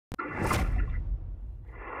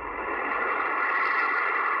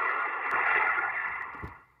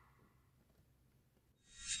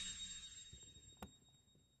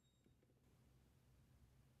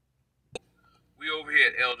we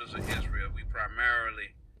at Elders of Israel, we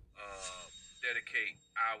primarily dedicate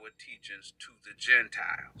our teachings to the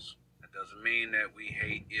Gentiles. That doesn't mean that we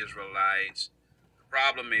hate Israelites. The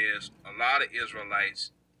problem is a lot of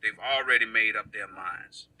Israelites, they've already made up their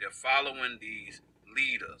minds. They're following these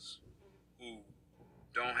leaders who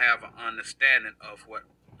don't have an understanding of what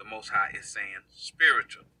the Most High is saying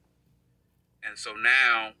spiritual. And so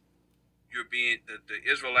now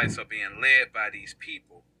the Israelites are being led by these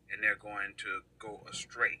people, and they're going to go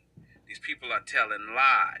astray. These people are telling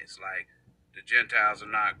lies, like the Gentiles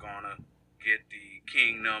are not gonna get the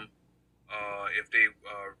kingdom if they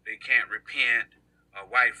can't repent.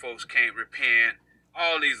 White folks can't repent.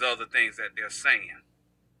 All these other things that they're saying.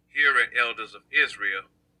 Here at Elders of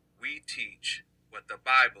Israel, we teach what the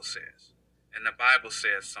Bible says, and the Bible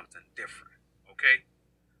says something different. Okay?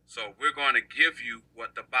 So we're going to give you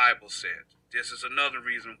what the Bible says. This is another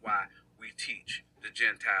reason why we teach the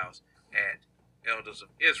Gentiles at Elders of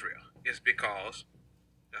Israel. It's because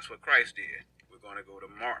that's what Christ did. We're going to go to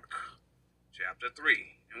Mark chapter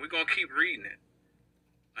 3, and we're going to keep reading it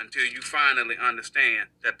until you finally understand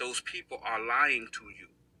that those people are lying to you,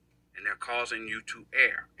 and they're causing you to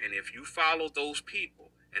err. And if you follow those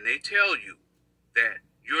people, and they tell you that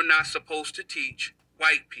you're not supposed to teach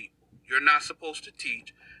white people, you're not supposed to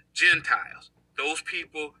teach Gentiles, those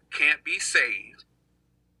people can't be saved,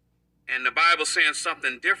 and the Bible's saying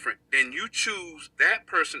something different, then you choose that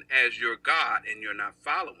person as your God, and you're not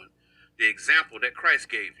following the example that Christ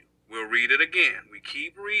gave you. We'll read it again. We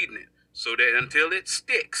keep reading it so that until it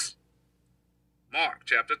sticks. Mark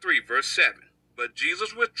chapter 3, verse 7. But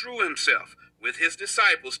Jesus withdrew himself with his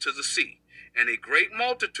disciples to the sea, and a great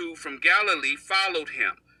multitude from Galilee followed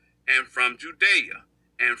him, and from Judea,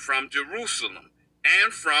 and from Jerusalem,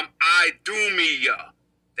 and from Idumea.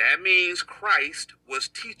 That means Christ was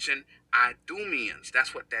teaching Idumeans.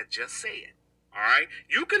 That's what that just said. All right?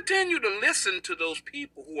 You continue to listen to those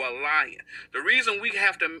people who are lying. The reason we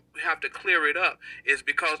have to clear it up is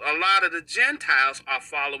because a lot of the Gentiles are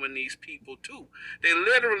following these people too. They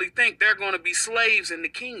literally think they're going to be slaves in the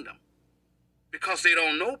kingdom because they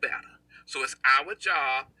don't know better. So it's our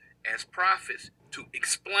job as prophets to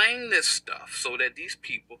explain this stuff so that these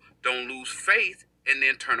people don't lose faith and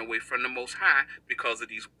then turn away from the Most High because of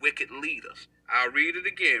these wicked leaders. I'll read it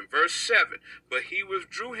again, verse 7. But he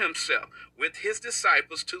withdrew himself with his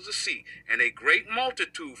disciples to the sea, and a great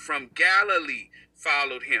multitude from Galilee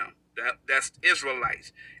followed him. That's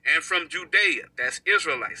Israelites. And from Judea, that's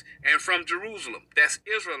Israelites. And from Jerusalem, that's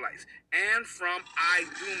Israelites. And from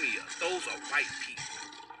Idumea, those are white people.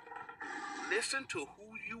 Listen to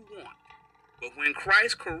who you want. But when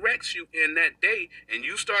Christ corrects you in that day, and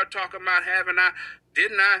you start talking about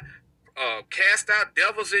didn't I cast out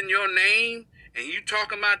devils in your name? And you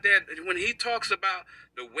talking about that, when he talks about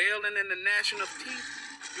the wailing and the gnashing of teeth,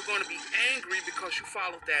 you're going to be angry because you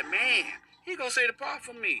followed that man. He's going to say, depart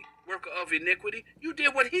from me, worker of iniquity. You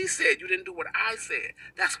did what he said. You didn't do what I said.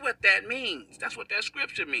 That's what that means. That's what that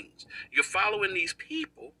scripture means. You're following these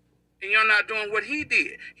people, and you're not doing what he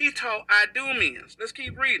did. He taught Idumeans. Let's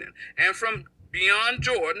keep reading. And from beyond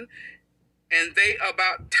Jordan, and they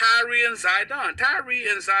about Tyre and Zidon. Tyre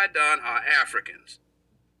and Zidon are Africans.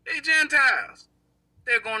 They Gentiles.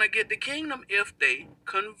 They're going to get the kingdom if they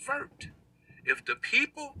convert. If the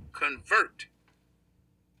people convert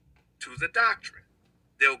to the doctrine,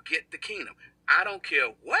 they'll get the kingdom. I don't care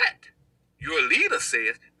what your leader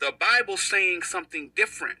says. The Bible's saying something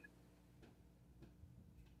different.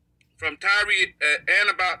 From Tyre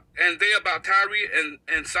and they about Tyre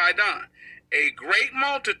and Sidon. A great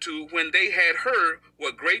multitude, when they had heard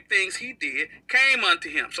what great things he did, came unto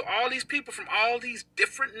him. So all these people from all these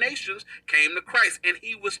different nations came to Christ, and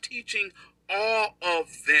he was teaching all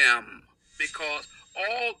of them because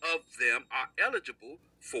all of them are eligible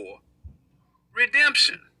for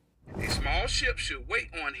redemption. A small ship should wait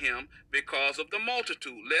on him because of the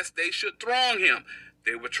multitude, lest they should throng him.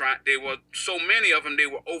 They were so many of them, they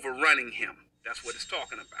were overrunning him. That's what it's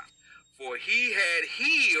talking about. For he had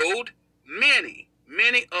healed many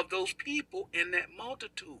of those people in that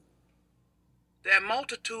multitude. That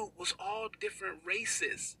multitude was all different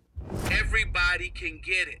races. Everybody can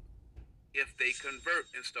get it if they convert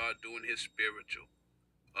and start doing his spiritual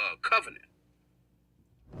covenant.